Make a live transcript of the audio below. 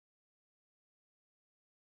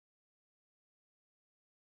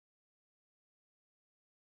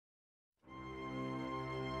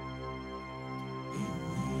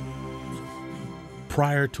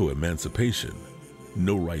Prior to emancipation,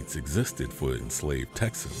 no rights existed for enslaved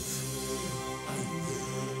Texans.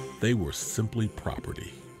 They were simply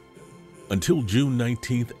property. Until June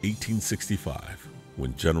 19, 1865,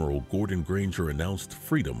 when General Gordon Granger announced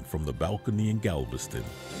freedom from the balcony in Galveston,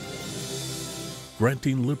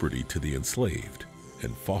 granting liberty to the enslaved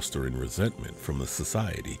and fostering resentment from the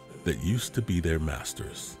society that used to be their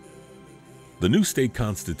masters. The new state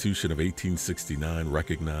constitution of 1869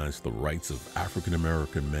 recognized the rights of African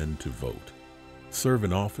American men to vote, serve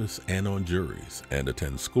in office and on juries, and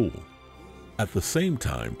attend school. At the same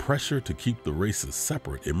time, pressure to keep the races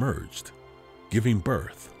separate emerged, giving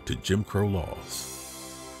birth to Jim Crow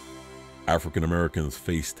laws. African Americans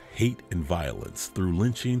faced hate and violence through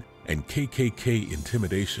lynching and KKK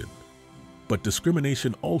intimidation, but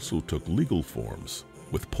discrimination also took legal forms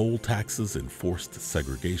with poll taxes and forced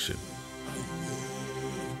segregation.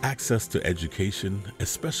 Access to education,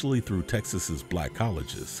 especially through Texas's black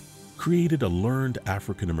colleges, created a learned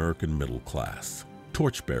African American middle class,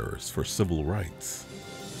 torchbearers for civil rights.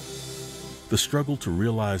 The struggle to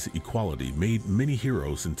realize equality made many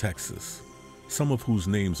heroes in Texas, some of whose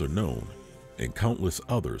names are known, and countless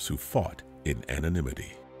others who fought in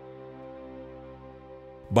anonymity.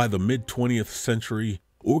 By the mid-20th century,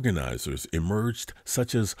 organizers emerged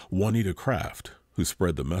such as Juanita Craft, who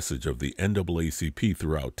spread the message of the NAACP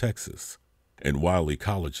throughout Texas, and Wiley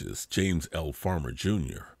College's James L. Farmer,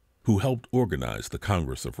 Jr., who helped organize the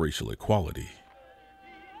Congress of Racial Equality.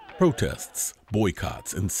 Protests,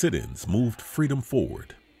 boycotts, and sit-ins moved freedom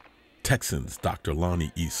forward. Texans Dr.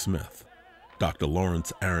 Lonnie E. Smith, Dr.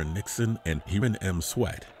 Lawrence Aaron Nixon, and Hiram M.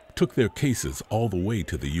 Sweatt took their cases all the way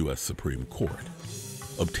to the U.S. Supreme Court,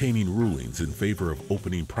 obtaining rulings in favor of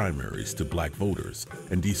opening primaries to black voters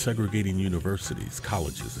and desegregating universities,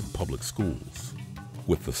 colleges, and public schools.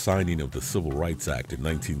 With the signing of the Civil Rights Act in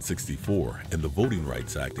 1964 and the Voting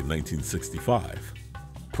Rights Act in 1965,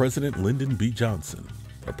 President Lyndon B. Johnson,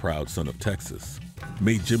 a proud son of Texas,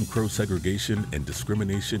 made Jim Crow segregation and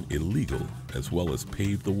discrimination illegal, as well as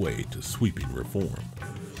paved the way to sweeping reform.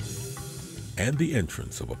 And the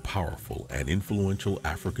entrance of a powerful and influential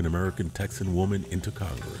African American Texan woman into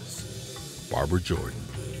Congress, Barbara Jordan.